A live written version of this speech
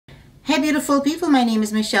Hey beautiful people, my name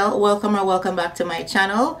is Michelle. Welcome or welcome back to my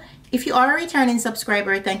channel. If you are a returning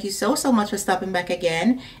subscriber, thank you so much for stopping back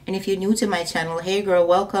again. And if you're new to my channel, hey girl,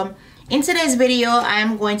 welcome. In today's video,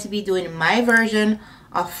 I'm going to be doing my version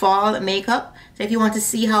of fall makeup. So if you want to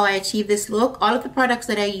see how I achieve this look, all of the products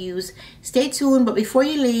that I use, stay tuned. But before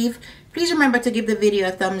you leave, please remember to give the video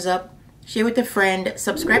a thumbs up, share with a friend,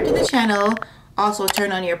 subscribe to the channel, also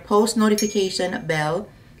turn on your post notification bell.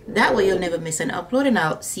 That way you'll never miss an upload, and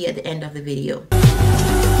I'll see you at the end of the video.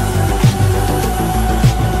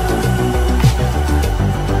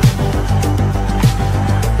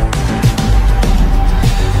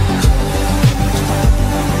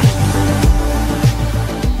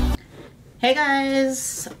 Hey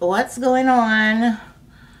guys, what's going on?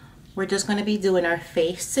 We're just going to be doing our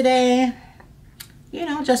face today. You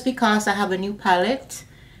know, just because I have a new palette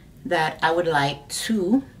that I would like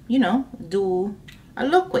to, you know, do a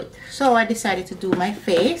look with. So I decided to do my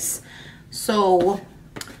face. So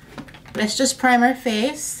let's just prime our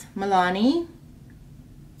face. Milani.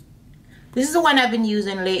 This is the one I've been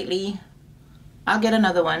using lately. I'll get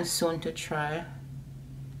another one soon to try,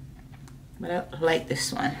 but I like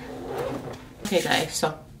this one. Okay guys,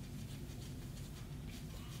 so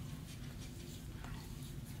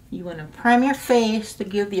you want to prime your face to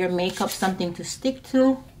give your makeup something to stick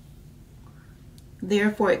to.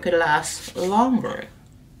 Therefore, it could last longer.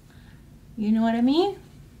 You know what I mean?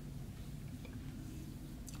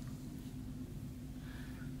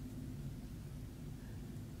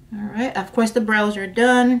 Alright, of course the brows are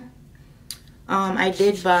done. I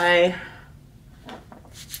did buy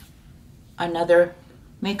another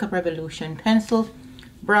Makeup Revolution pencil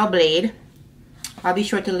brow blade. I'll be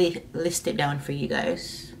sure to list it down for you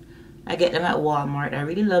guys. I get them at Walmart. I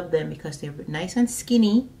really love them because they're nice and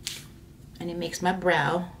skinny. And it makes my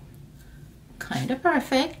brow kind of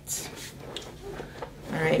perfect.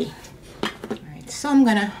 Alrighty. Alright, so I'm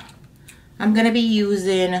gonna be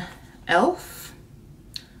using e.l.f.,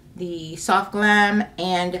 the Soft Glam,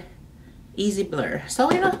 and Easy Blur.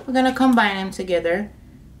 So you know, we're gonna combine them together.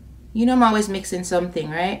 You know I'm always mixing something,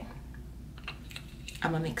 right?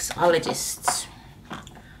 I'm a mixologist.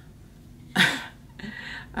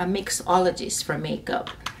 A mixologist for makeup.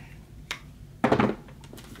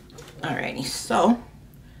 Alrighty, so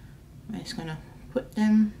I'm just gonna put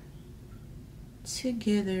them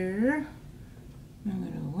together. I'm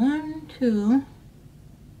gonna 1, 2,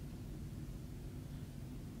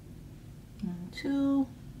 1, 2,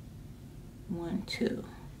 1, 2,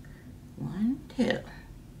 1, 2,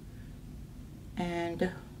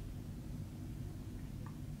 and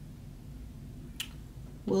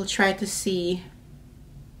we'll try to see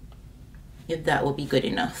if that will be good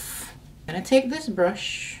enough. I'm gonna take this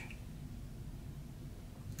brush.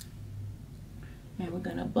 And we're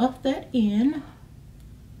gonna buff that in.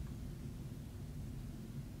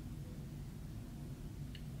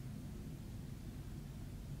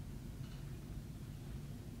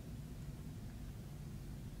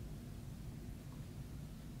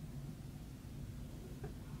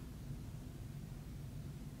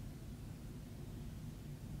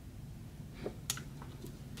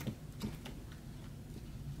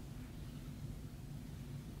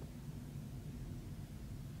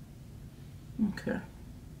 Okay.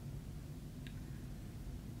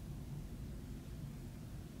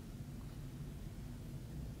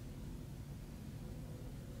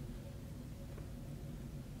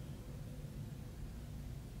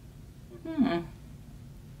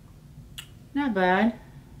 Not bad.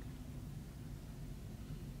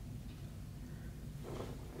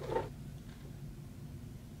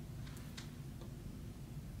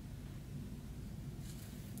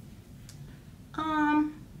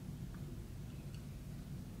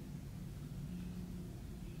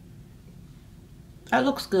 That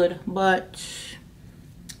looks good, but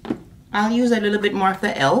I'll use a little bit more of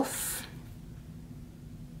the e.l.f.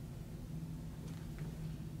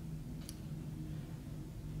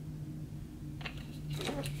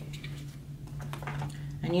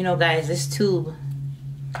 And you know guys, this tube,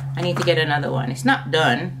 I need to get another one. It's not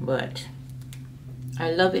done, but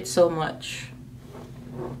I love it so much.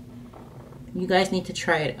 You guys need to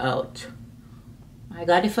try it out. I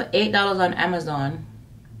got it for $8 on Amazon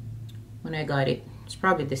when I got it. It's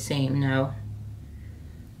probably the same now.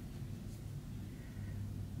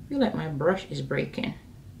 I feel like my brush is breaking.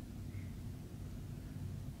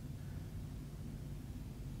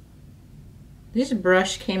 This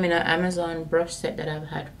brush came in an Amazon brush set that I've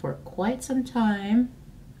had for quite some time.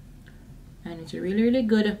 And it's really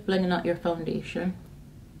good at blending out your foundation.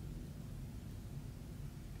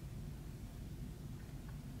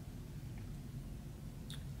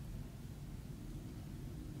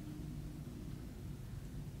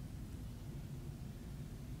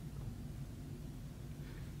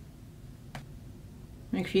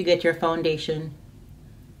 Make sure you get your foundation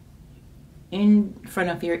in front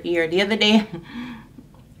of your ear. The other day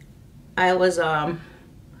I was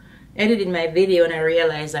editing my video and I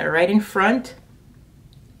realized that right in front,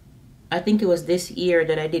 I think it was this ear,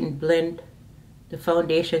 that I didn't blend the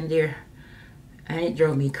foundation there, and it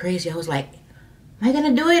drove me crazy. I was like, am I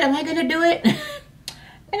gonna do it? Am I gonna do it?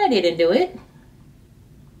 And I didn't do it.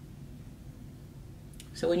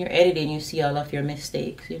 So when you're editing, you see all of your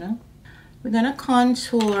mistakes, you know. We're gonna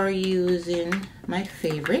contour using my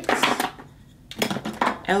favorites,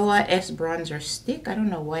 LYS bronzer stick. I don't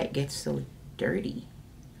know why it gets so dirty.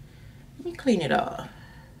 Let me clean it off.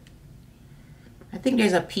 I think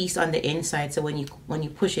there's a piece on the inside, so when you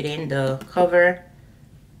push it in the cover,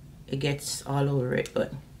 it gets all over it.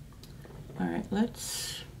 But all right,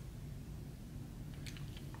 let's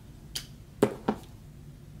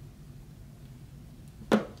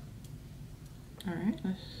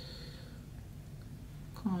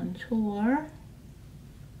contour.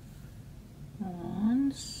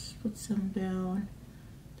 Let's put some down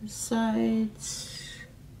the sides.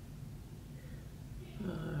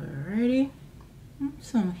 Alrighty,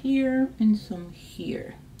 some here and some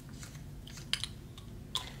here.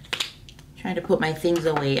 Trying to put my things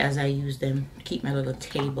away as I use them to keep my little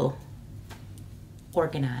table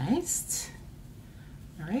organized.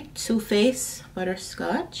 Alright, Too Faced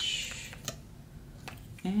Butterscotch.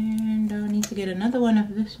 And I'll need to get another one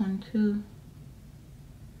of this one too.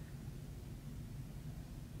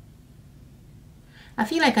 I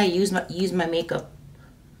feel like I use my makeup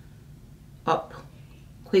up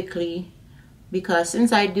quickly, because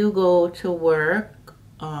since I do go to work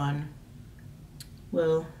on,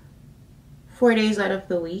 well, 4 days out of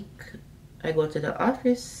the week, I go to the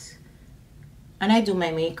office and I do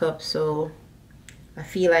my makeup, so I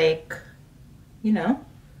feel like, you know,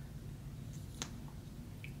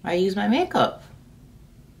 I use my makeup.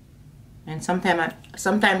 And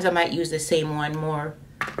sometimes I might use the same one more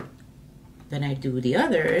than I do the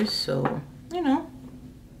others, so, you know.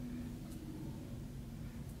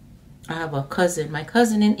 I have a cousin, my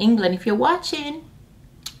cousin in England, if you're watching,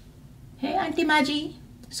 hey Auntie Maggie.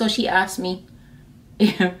 So she asked me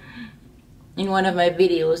in one of my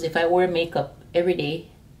videos if I wear makeup every day.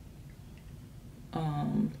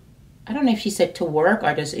 I don't know if she said to work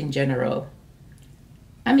or just in general.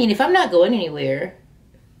 I mean, if I'm not going anywhere,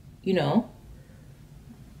 you know,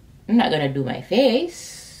 I'm not gonna do my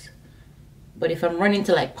face. But if I'm running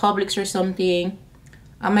to like Publix or something,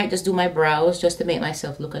 I might just do my brows just to make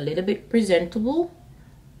myself look a little bit presentable.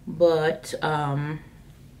 But if I'm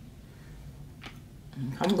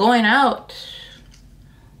going out,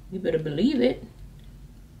 you better believe it.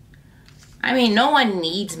 I mean, no one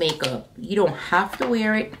needs makeup. You don't have to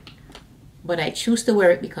wear it, but I choose to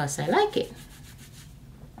wear it because I like it.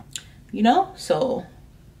 You know, so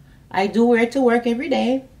I do wear it to work every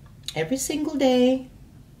day, every single day.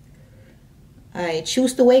 I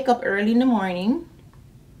choose to wake up early in the morning,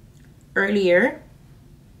 earlier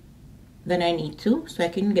than I need to, so I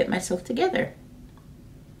can get myself together.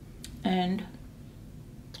 And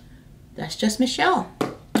that's just Michelle.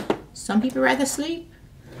 Some people rather sleep,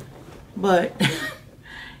 but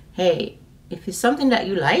hey, if it's something that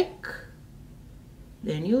you like,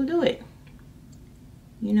 then you'll do it.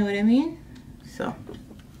 You know what I mean? So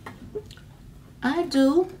I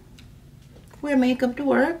do wear makeup to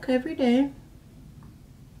work every day.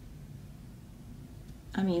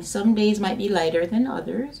 I mean, some days might be lighter than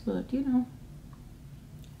others, but you know,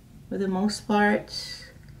 for the most part,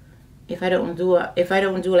 if I don't do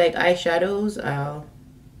like eyeshadows, I'll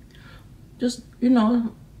just, you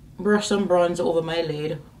know, brush some bronze over my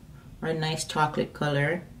lid or a nice chocolate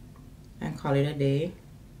color and call it a day.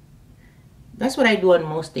 That's what I do on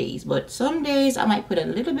most days, but some days I might put a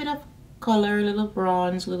little bit of color, a little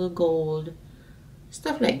bronze, a little gold,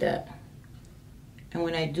 stuff like that. And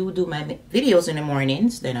when I do my videos in the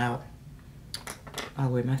mornings, then I'll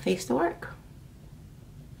wear my face to work.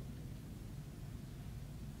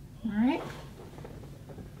 All right.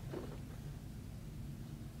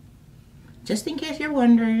 Just in case you're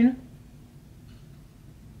wondering.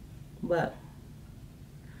 But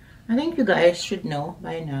I think you guys should know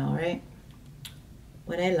by now, right?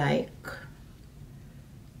 What I like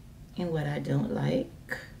and what I don't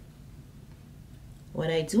like. What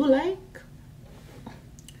I do like.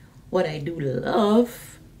 What I do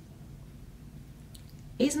love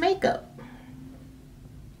is makeup.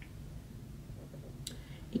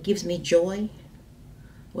 It gives me joy,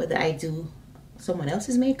 whether I do someone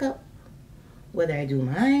else's makeup, whether I do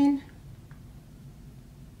mine.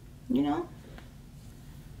 You know,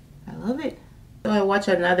 I love it. So I watch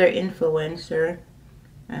another influencer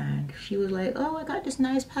and she was like, oh, I got this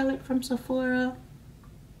nice palette from Sephora.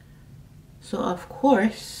 So of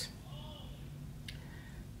course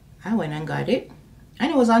I went and got it,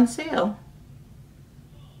 and it was on sale.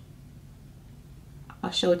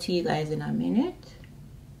 I'll show it to you guys in a minute.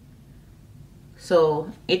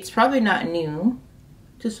 So it's probably not new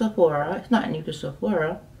to Sephora. It's not new to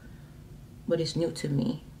Sephora, but it's new to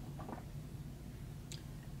me.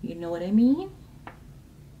 You know what I mean?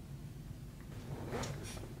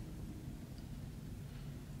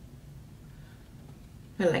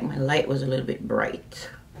 I feel like my light was a little bit bright.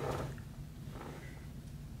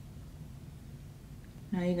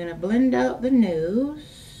 Now you're gonna blend out the nose.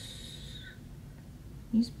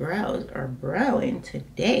 These brows are browing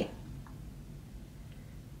today.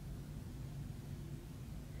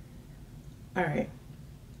 Alright.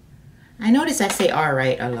 I notice I say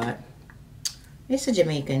alright a lot. It's a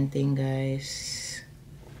Jamaican thing, guys.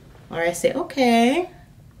 Or I say okay.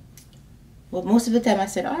 Well, most of the time I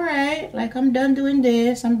said alright. Like, I'm done doing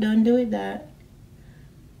this. I'm done doing that.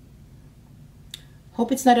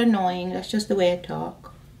 Hope it's not annoying. That's just the way I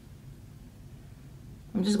talk.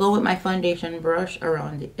 I'm just going with my foundation brush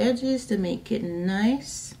around the edges to make it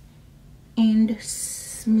nice and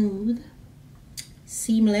smooth,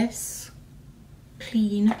 seamless,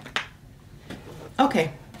 clean.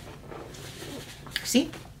 Okay.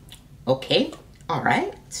 See? Okay. All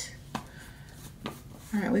right.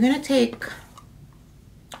 All right. We're going to take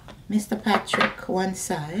Mr. Patrick one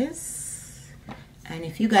size. And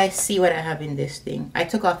if you guys see what I have in this thing, I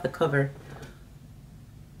took off the cover.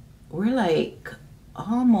 We're like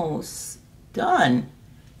almost done.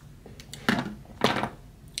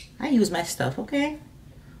 I use my stuff, okay?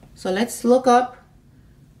 So let's look up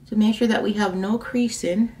to make sure that we have no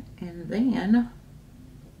creasing, and then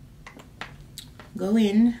go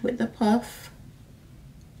in with the puff.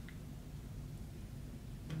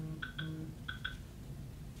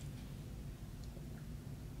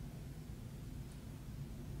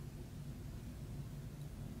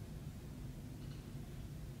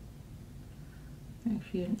 Make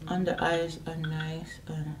sure your under eyes are nice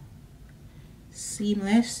and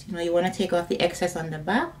seamless. You know, you want to take off the excess on the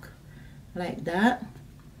back like that.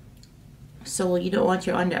 So you don't want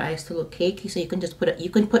your under eyes to look cakey, so you can just put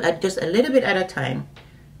just a little bit at a time.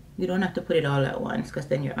 You don't have to put it all at once, because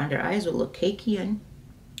then your under eyes will look cakey, and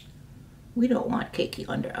we don't want cakey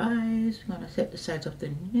under eyes. We want to set the sides of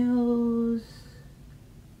the nose,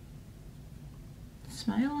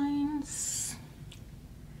 smile lines,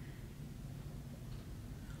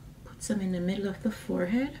 put some in the middle of the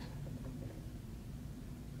forehead.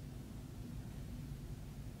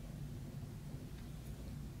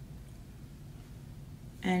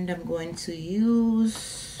 And I'm going to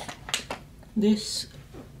use this,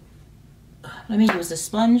 let me use the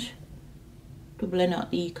sponge to blend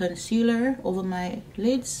out the concealer over my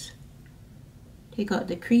lids. Take out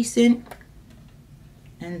the creasing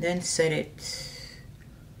and then set it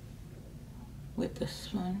with the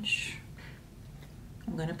sponge.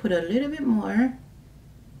 I'm going to put a little bit more.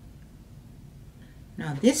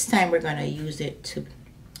 Now this time we're going to use it to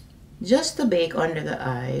just to bake under the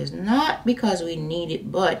eyes, not because we need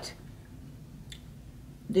it, but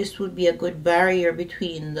this would be a good barrier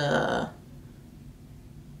between the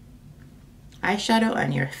eyeshadow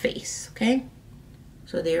and your face, okay?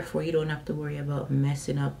 So therefore you don't have to worry about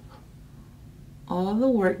messing up all the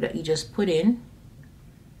work that you just put in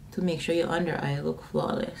to make sure your under eye look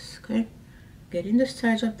flawless, okay? Get in the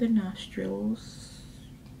sides of the nostrils.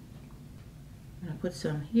 I'm gonna put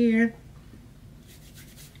some here.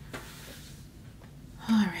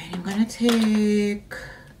 Alright, I'm gonna take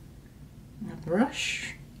a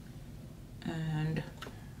brush and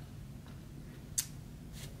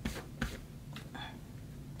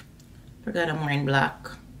forgot I'm wearing black,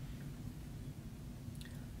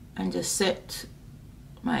 and just set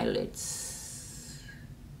my lids.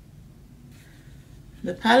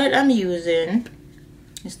 The palette I'm using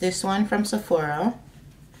is this one from Sephora.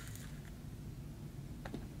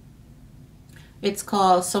 It's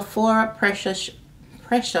called Sephora Precious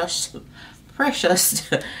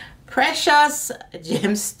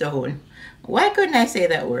Gemstone. Why couldn't I say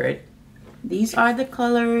that word? These are the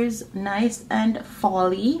colors, nice and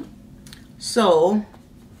fally. So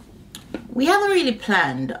we haven't really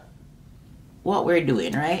planned what we're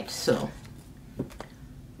doing, right? So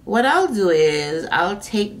what I'll do is I'll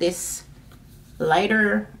take this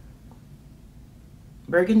lighter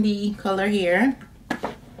burgundy color here,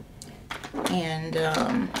 and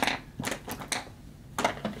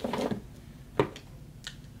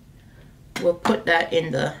we'll put that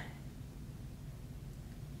in the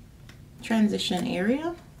transition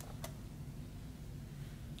area.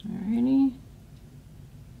 Alrighty.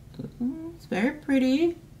 It's very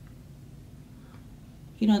pretty.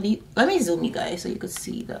 You know, let me zoom you guys so you can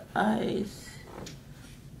see the eyes.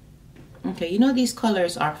 Okay, you know these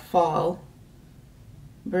colors are fall.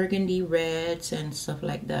 Burgundy reds and stuff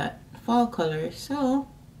like that. Fall colors. So,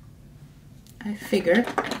 I figure,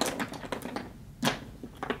 I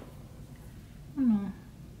don't know.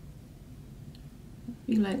 I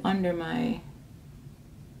feel like under my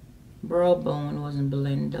brow bone wasn't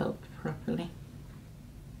blended out properly.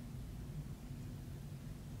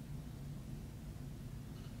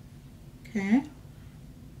 Okay.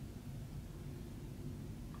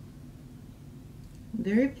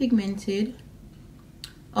 Very pigmented.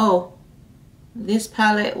 Oh, this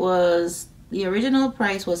palette was, the original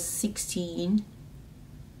price was $16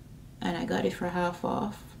 and I got it for half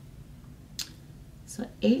off. So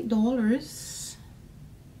 $8.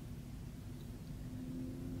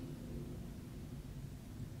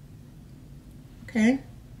 Okay.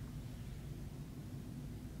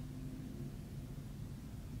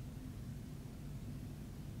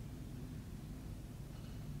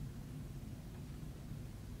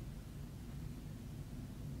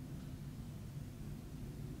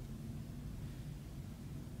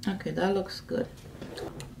 Okay, that looks good.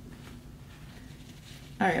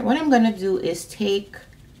 All right, what I'm gonna do is take the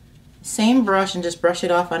same brush and just brush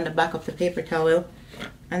it off on the back of the paper towel.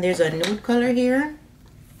 And there's a nude color here.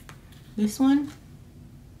 This one.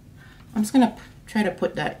 I'm just gonna try to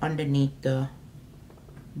put that underneath the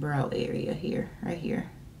brow area here, right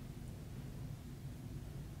here.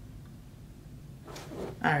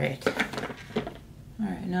 All right. All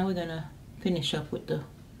right, now we're gonna finish up with the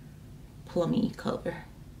plummy color.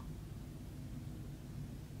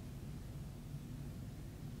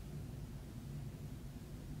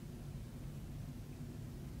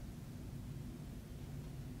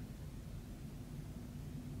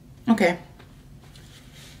 Okay.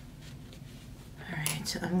 All right,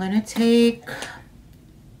 so I'm gonna take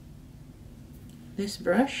this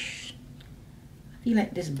brush. I feel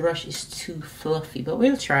like this brush is too fluffy, but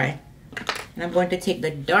we'll try. And I'm going to take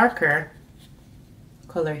the darker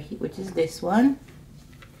color, which is this one.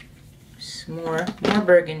 It's more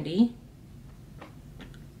burgundy,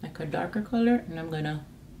 like a darker color, and I'm gonna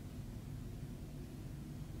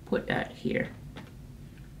put that here.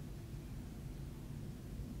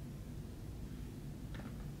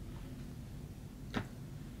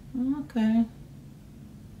 Okay.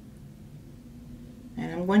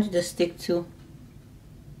 And I'm going to just stick to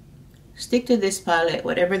this palette,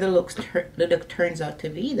 whatever the look turns out to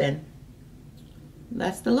be. Then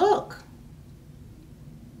that's the look.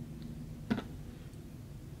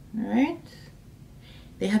 All right.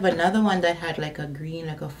 They have another one that had like a green,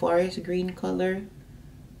 like a forest green color,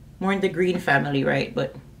 more in the green family, right?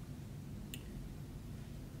 But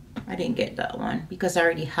I didn't get that one because I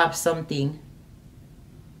already have something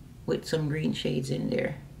with some green shades in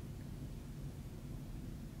there.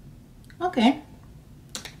 Okay,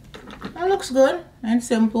 that looks good and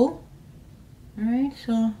simple. All right,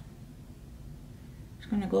 so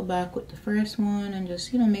just gonna go back with the first one and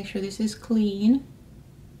just, you know, make sure this is clean.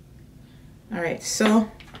 All right,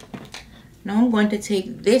 so now I'm going to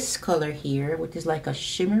take this color here, which is like a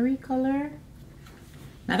shimmery color,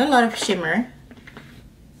 not a lot of shimmer,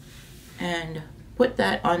 and put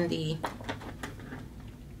that on the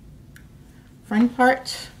front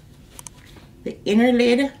part, the inner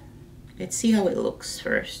lid. Let's see how it looks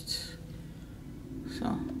first.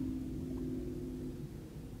 So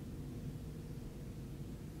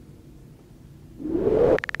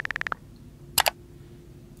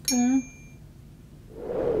okay.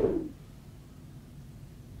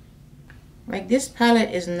 Like this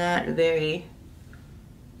palette is not very,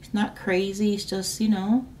 it's not crazy, it's just, you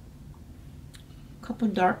know, a couple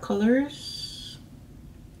dark colors.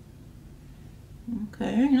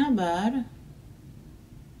 Okay, not bad.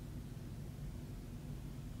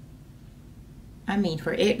 I mean,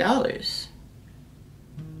 for $8,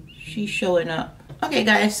 she's showing up. Okay,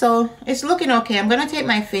 guys, so it's looking okay. I'm gonna take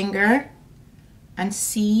my finger and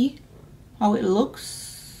see how it looks.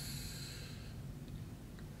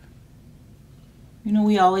 You know,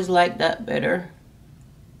 we always like that better.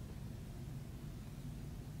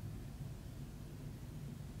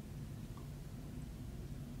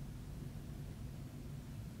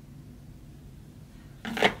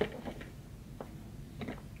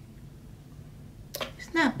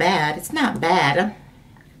 Not bad. It's not bad.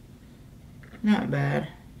 Not bad.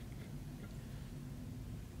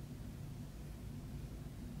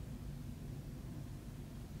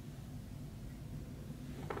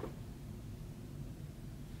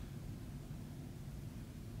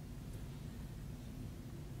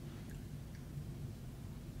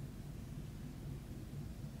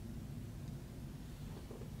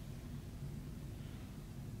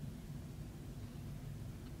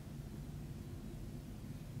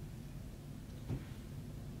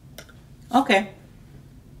 Okay.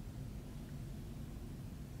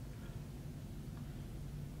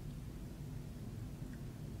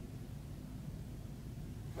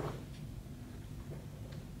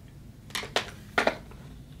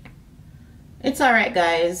 It's alright,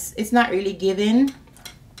 guys. It's not really giving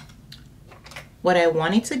what I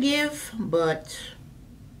want it to give, but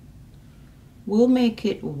we'll make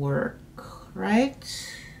it work,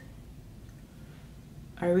 right?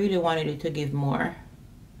 I really wanted it to give more.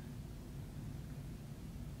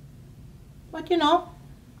 But you know,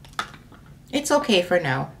 it's okay for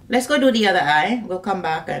now. Let's go do the other eye. We'll come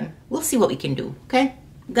back and we'll see what we can do, okay?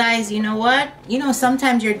 Guys, you know what? You know,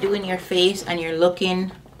 sometimes you're doing your face and you're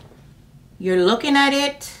looking at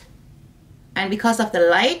it, and because of the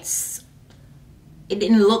lights, it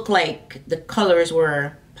didn't look like the colors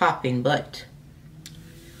were popping, but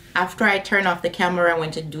after I turned off the camera and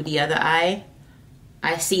went to do the other eye,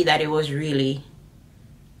 I see that it was really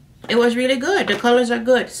good. The colors are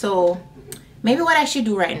good. So maybe what I should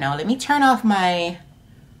do right now, let me turn off my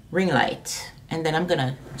ring light and then I'm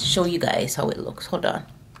gonna show you guys how it looks. Hold on.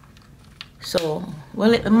 So,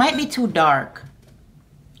 well, it might be too dark,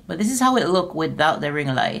 but this is how it looked without the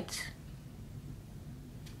ring light.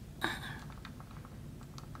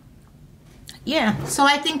 Yeah, so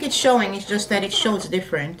I think it's showing. It's just that it shows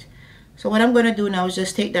different. So what I'm gonna do now is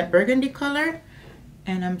just take that burgundy color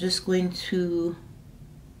and I'm just going to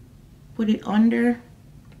put it under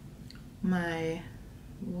my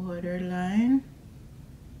waterline.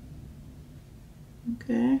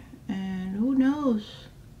 Okay, and who knows,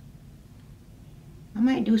 I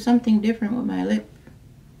might do something different with my lip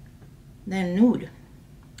than nude.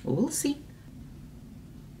 We'll see.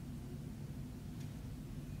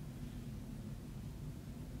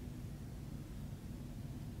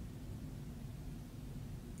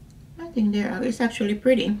 I think it's actually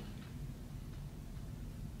pretty.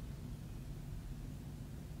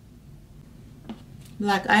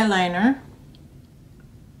 Black eyeliner.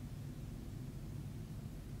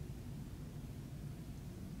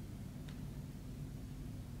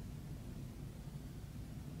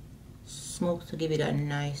 Smoke to give it a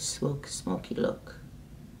nice smoky look.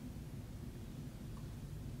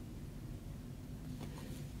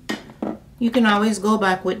 You can always go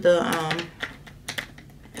back with the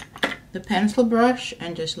pencil brush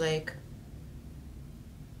and just like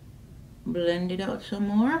blend it out some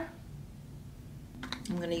more.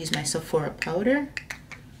 I'm gonna use my Sephora powder,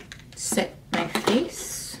 set my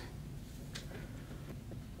face.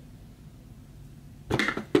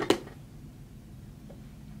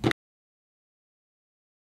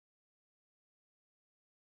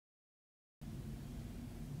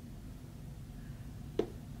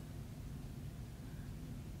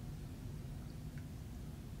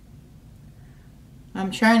 I'm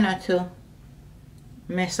trying not to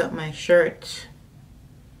mess up my shirt,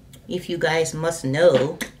 if you guys must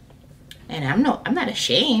know, and I'm not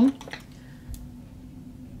ashamed.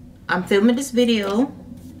 I'm filming this video.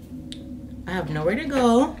 I have nowhere to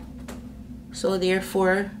go, so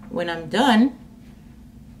therefore when I'm done,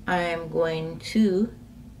 I'm going to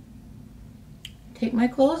take my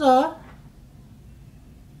clothes off.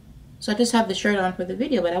 So I just have the shirt on for the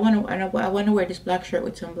video, but I want to wear this black shirt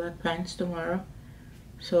with some black pants tomorrow.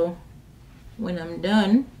 So when I'm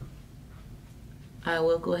done, I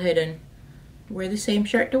will go ahead and wear the same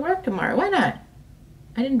shirt to work tomorrow. Why not?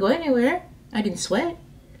 I didn't go anywhere. I didn't sweat.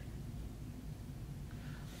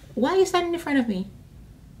 Why are you standing in front of me?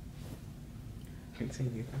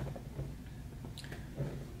 Continue.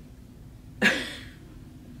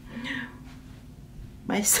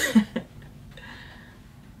 My son.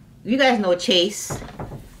 You guys know Chase.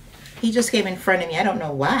 He just came in front of me. I don't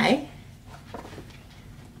know why.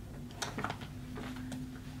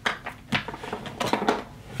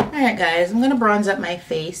 Alright guys, I'm going to bronze up my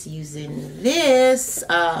face using this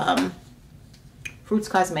Fruits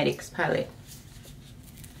Cosmetics palette.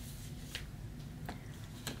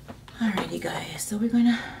 Alrighty guys, so we're going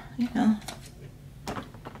to, you know,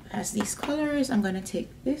 as these colors, I'm going to take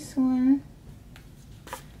this one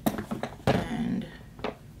and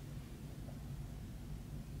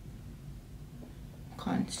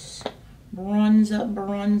bronze up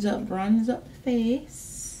the face.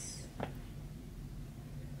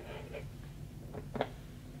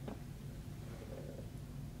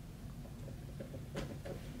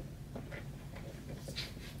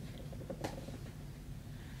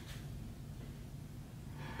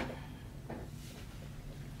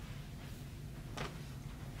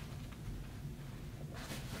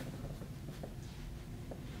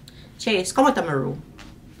 Chase, come with the maroon.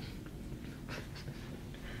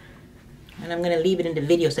 And I'm gonna leave it in the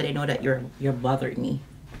video so they know that you're bothering me.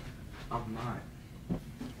 I'm not.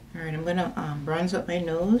 All right, I'm gonna bronze up my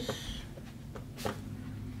nose.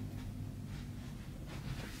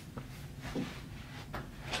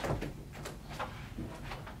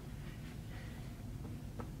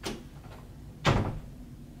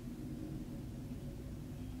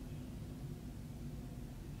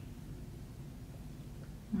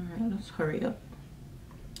 All right, let's hurry up.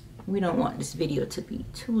 We don't want this video to be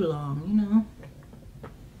too long, you know.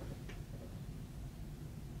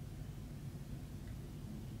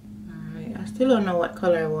 I still don't know what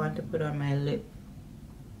color I want to put on my lip,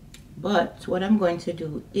 but what I'm going to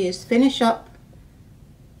do is finish up,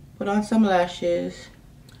 put on some lashes.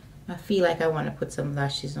 I feel like I want to put some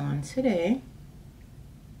lashes on today.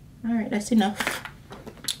 All right, that's enough.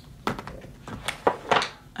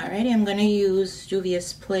 Alrighty, I'm gonna use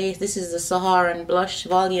Juvia's Place. This is the Saharan Blush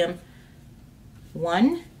Volume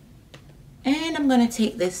 1, and I'm gonna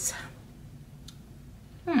take this.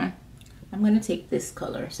 I'm gonna take this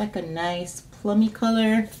color. It's like a nice plummy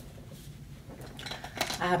color.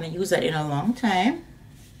 I haven't used that in a long time,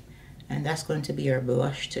 and that's going to be our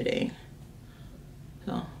blush today.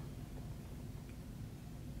 So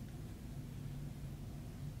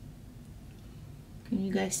can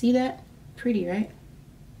you guys see that? Pretty, right?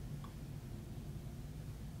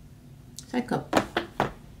 It's like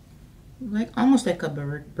almost like a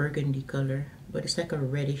burgundy color, but it's like a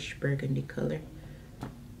reddish burgundy color.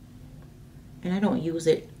 And I don't use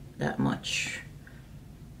it that much,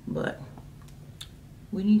 but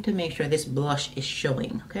we need to make sure this blush is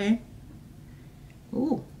showing, okay?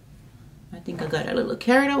 Ooh, I think I got a little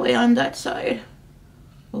carried away on that side,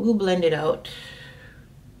 but we'll blend it out.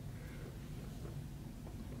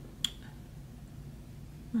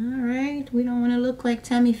 All right, we don't want to look like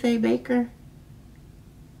Tammy Faye Baker.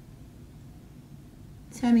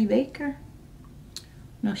 Tammy Baker?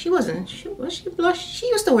 No, she wasn't. Was she blush? She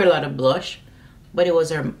used to wear a lot of blush, but it was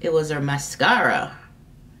her mascara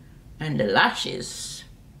and the lashes.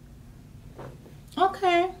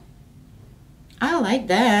 Okay, I like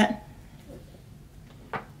that.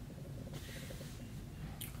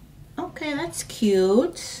 Okay, that's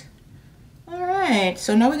cute. All right,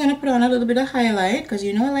 so now we're gonna put on a little bit of highlight, because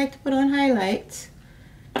you know I like to put on highlight.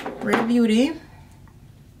 Rare Beauty.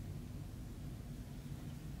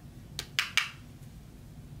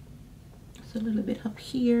 It's a little bit up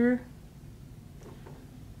here.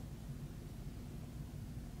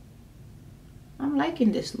 I'm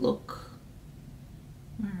liking this look.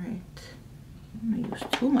 All right, I'm gonna use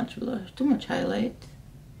too much blush, too much highlight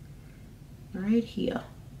right here.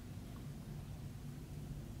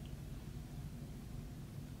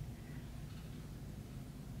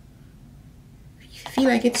 If you feel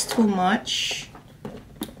like it's too much,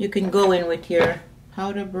 you can go in with your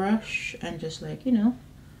powder brush and just, like, you know,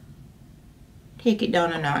 take it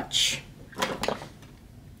down a notch.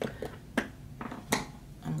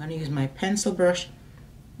 I'm gonna use my pencil brush.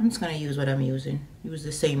 I'm just gonna use what I'm using. Use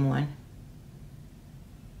the same one.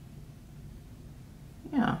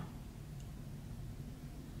 Yeah.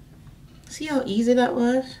 See how easy that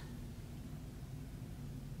was?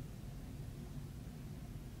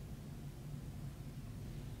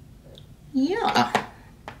 Yeah.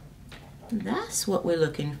 That's what we're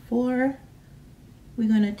looking for. We're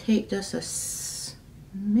gonna take just a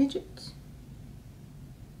smidget.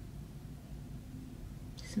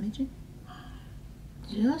 Smidgen?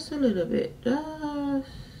 Just a little bit. Just.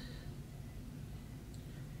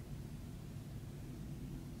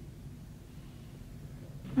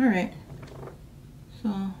 All right. So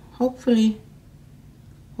hopefully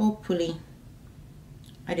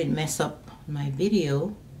I didn't mess up my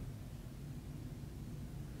video.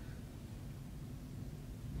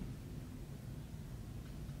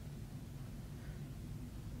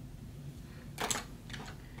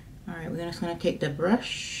 We're just going to take the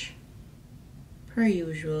brush, per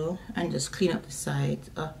usual, and just clean up the sides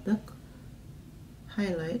of the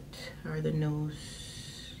highlight, or the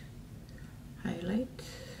nose highlight.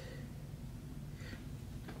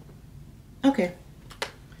 Okay.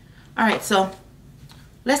 Alright, so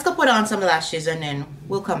let's go put on some lashes and then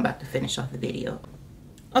we'll come back to finish off the video.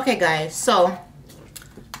 Okay guys, so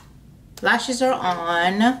lashes are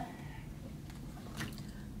on.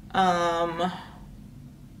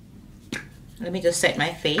 Let me just set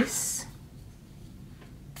my face.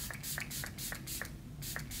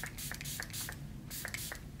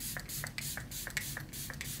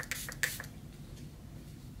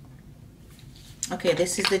 Okay,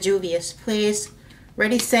 this is the Juvia's Place.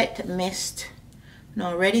 Ready, Set, Mist.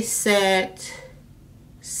 No, Ready, Set,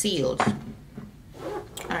 Sealed.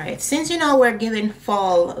 Alright, since you know we're giving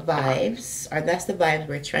fall vibes, or that's the vibes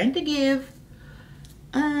we're trying to give,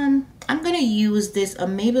 I'm gonna use this a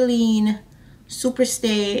Maybelline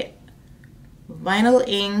Superstay Vinyl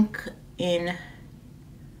Ink in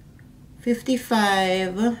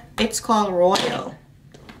 55. It's called Royal.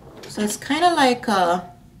 So it's kind of like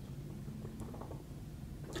a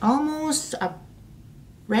almost a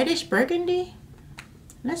reddish burgundy.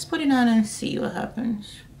 Let's put it on and see what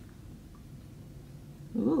happens.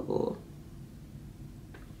 Ooh.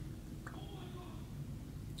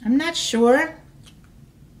 I'm not sure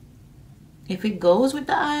if it goes with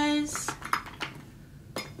the eyes,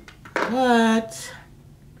 but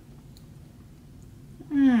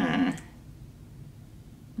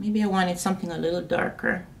maybe I wanted something a little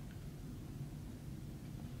darker,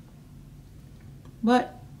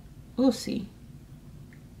 but we'll see.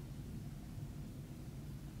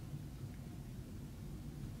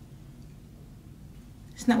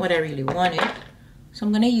 It's not what I really wanted. So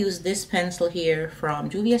I'm going to use this pencil here from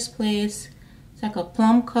Juvia's Place. It's like a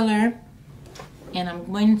plum color. And I'm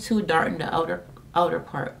going to darken the outer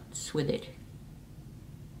parts with it.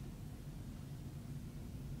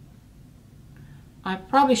 I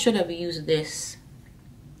probably should have used this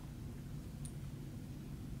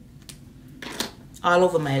all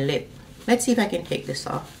over my lip. Let's see if I can take this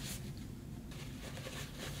off.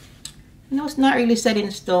 You know, it's not really set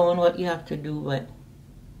in stone what you have to do, but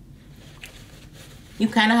you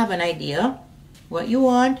kind of have an idea what you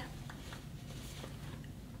want.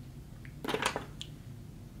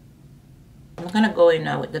 I'm gonna go in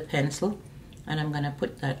now with the pencil and I'm gonna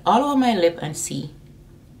put that all over my lip and see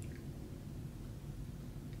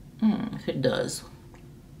if it does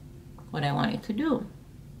what I want it to do.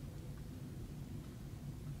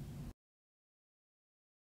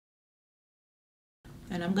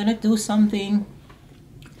 And I'm gonna do something.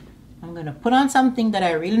 I'm gonna put on something that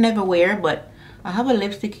I really never wear, but I have a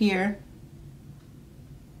lipstick here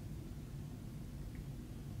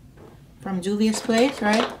from Juvia's Place,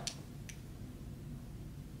 right?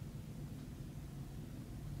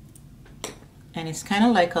 And it's kind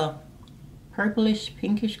of like a purplish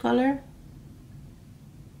pinkish color.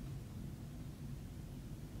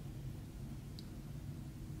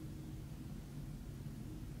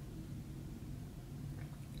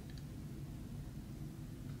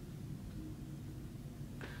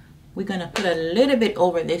 We're gonna put a little bit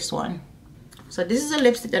over this one. So this is a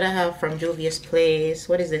lipstick that I have from Juvia's Place.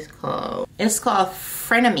 What is this called? It's called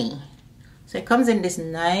Frenemy. So it comes in this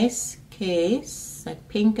nice case, like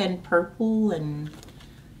pink and purple, and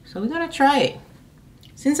so we're gonna try it.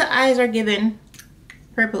 Since the eyes are given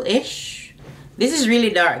purple-ish, this is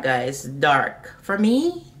really dark, guys. Dark. For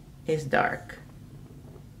me, it's dark.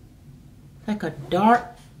 Like a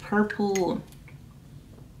dark purple.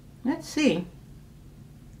 Let's see.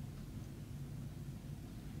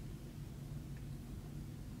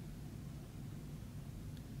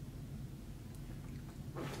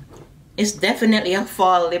 It's definitely a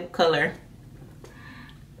fall lip color.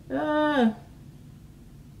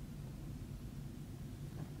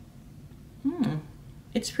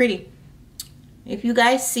 It's pretty. If you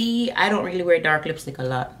guys see, I don't really wear dark lipstick a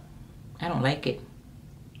lot. I don't like it.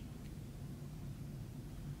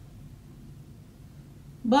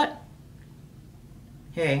 But,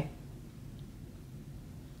 hey.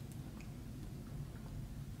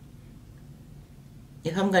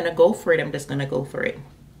 If I'm gonna go for it, I'm just gonna go for it.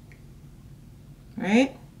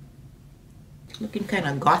 Right? Looking kind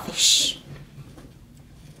of gothish.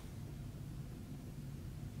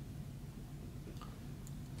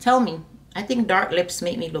 Tell me, I think dark lips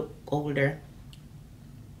make me look older.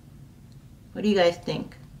 What do you guys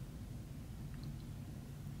think?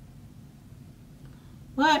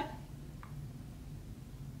 What?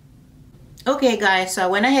 Okay guys, so I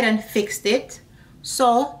went ahead and fixed it.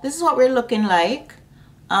 So this is what we're looking like.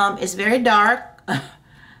 It's very dark.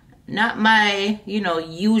 Not my,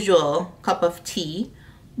 usual cup of tea,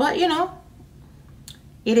 but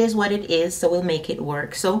it is what it is, so we'll make it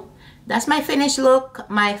work. So that's my finished look,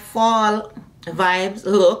 my fall vibes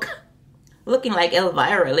look. Looking like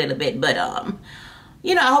Elvira a little bit, but I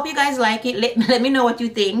hope you guys like it. Let me know what you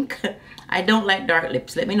think. I don't like dark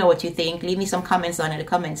lips. Let me know what you think. Leave me some comments down in the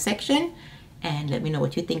comment section and let me know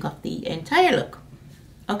what you think of the entire look.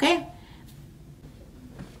 Okay?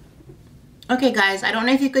 Okay guys, I don't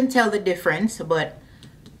know if you can tell the difference, but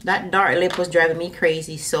that dark lip was driving me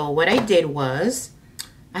crazy. So what I did was,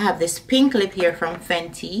 I have this pink lip here from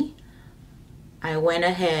Fenty. I went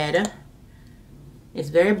ahead, it's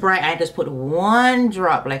very bright. I just put one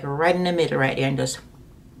drop, like right in the middle right there, and just,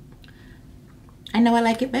 I know I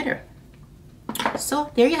like it better.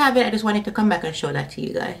 So there you have it. I just wanted to come back and show that to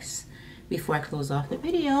you guys before I close off the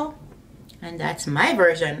video. And that's my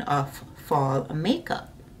version of fall makeup.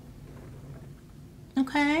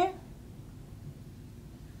 Okay.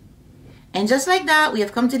 And just like that, we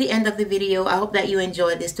have come to the end of the video. I hope that you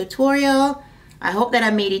enjoyed this tutorial. I hope that I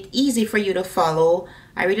made it easy for you to follow.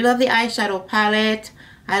 I really love the eyeshadow palette.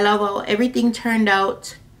 I love how everything turned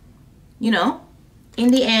out, you know.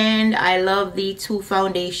 In the end, I love the two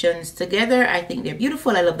foundations together. I think they're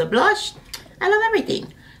beautiful. I love the blush. I love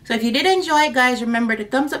everything. So if you did enjoy it, guys, remember to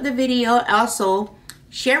thumbs up the video. Also,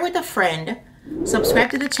 share with a friend.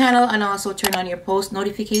 Subscribe to the channel and also turn on your post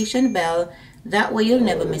notification bell. That way you'll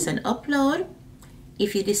never miss an upload.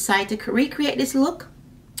 If you decide to recreate this look,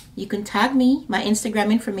 you can tag me. My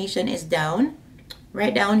Instagram information is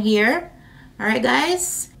right down here. Alright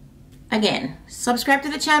guys, again, subscribe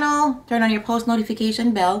to the channel, turn on your post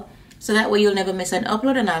notification bell, so that way you'll never miss an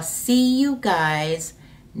upload, and I'll see you guys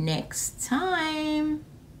next time.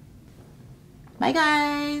 Bye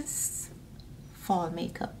guys. Fall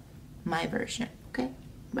makeup, my version. Okay,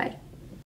 bye.